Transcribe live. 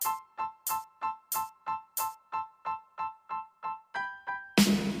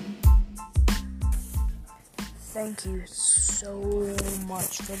Thank you so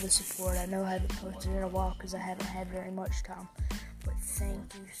much for the support. I know I haven't posted in a while because I haven't had very much time, but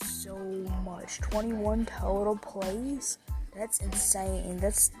thank you so much. 21 total plays? That's insane.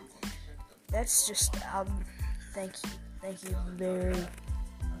 That's just, thank you very,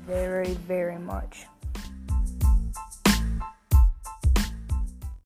 very, very much.